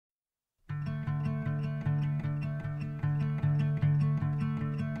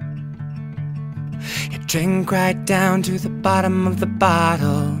Drink right down to the bottom of the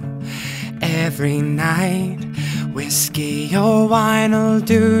bottle every night. Whiskey or wine'll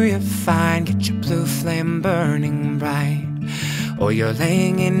do you fine. Get your blue flame burning bright. Or you're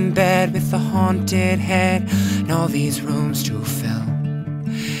laying in bed with a haunted head and all these rooms to fill.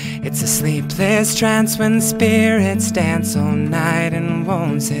 It's a sleepless trance when spirits dance all night and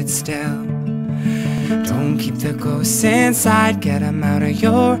won't sit still. Don't keep the ghosts inside, get 'em out of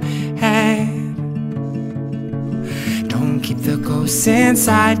your head. Don't keep the ghosts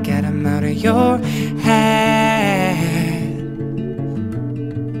inside, get 'em out of your head.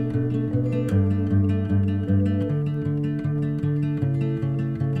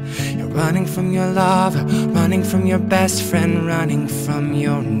 You're running from your lover, running from your best friend, running from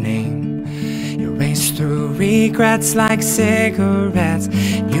your name. You race through regrets like cigarettes.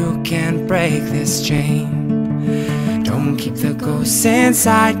 You can't break this chain. Don't keep the ghosts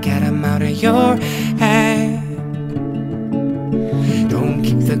inside, get 'em out of your head. Don't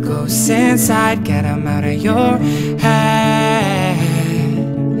keep the ghosts inside, get 'em out of your head.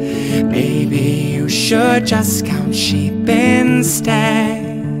 Maybe you should just count sheep instead.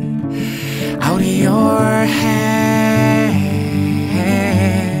 Out of your head.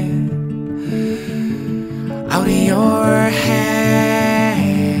 Out of your head.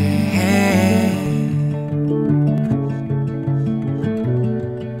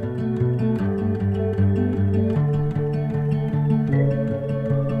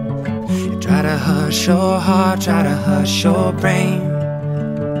 You try to hush your heart, try to hush your brain.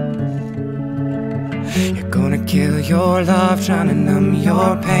 You're gonna kill your love, trying to numb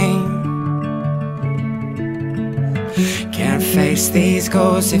your pain. Can't face these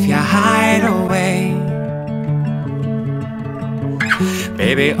ghosts if you hide away.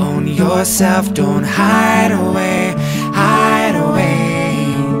 Baby, own yourself, don't hide away, hide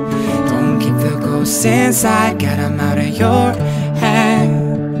away. Don't keep the ghosts inside, get 'em out of your head.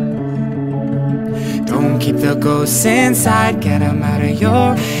 Don't keep the ghosts inside, get 'em out of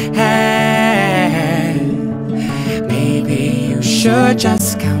your head. Maybe you should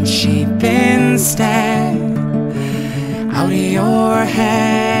just count sheep instead. Out of your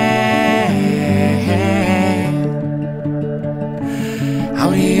head.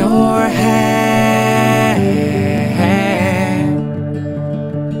 Out of your head.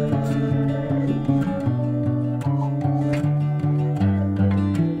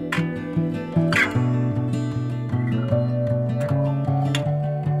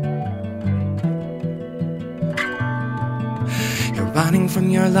 You're running from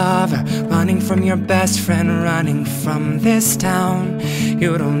your lover, running from your best friend, running from this town.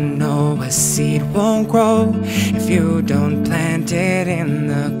 You don't know a seed won't grow if you don't plant it in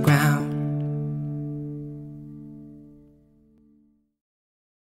the ground.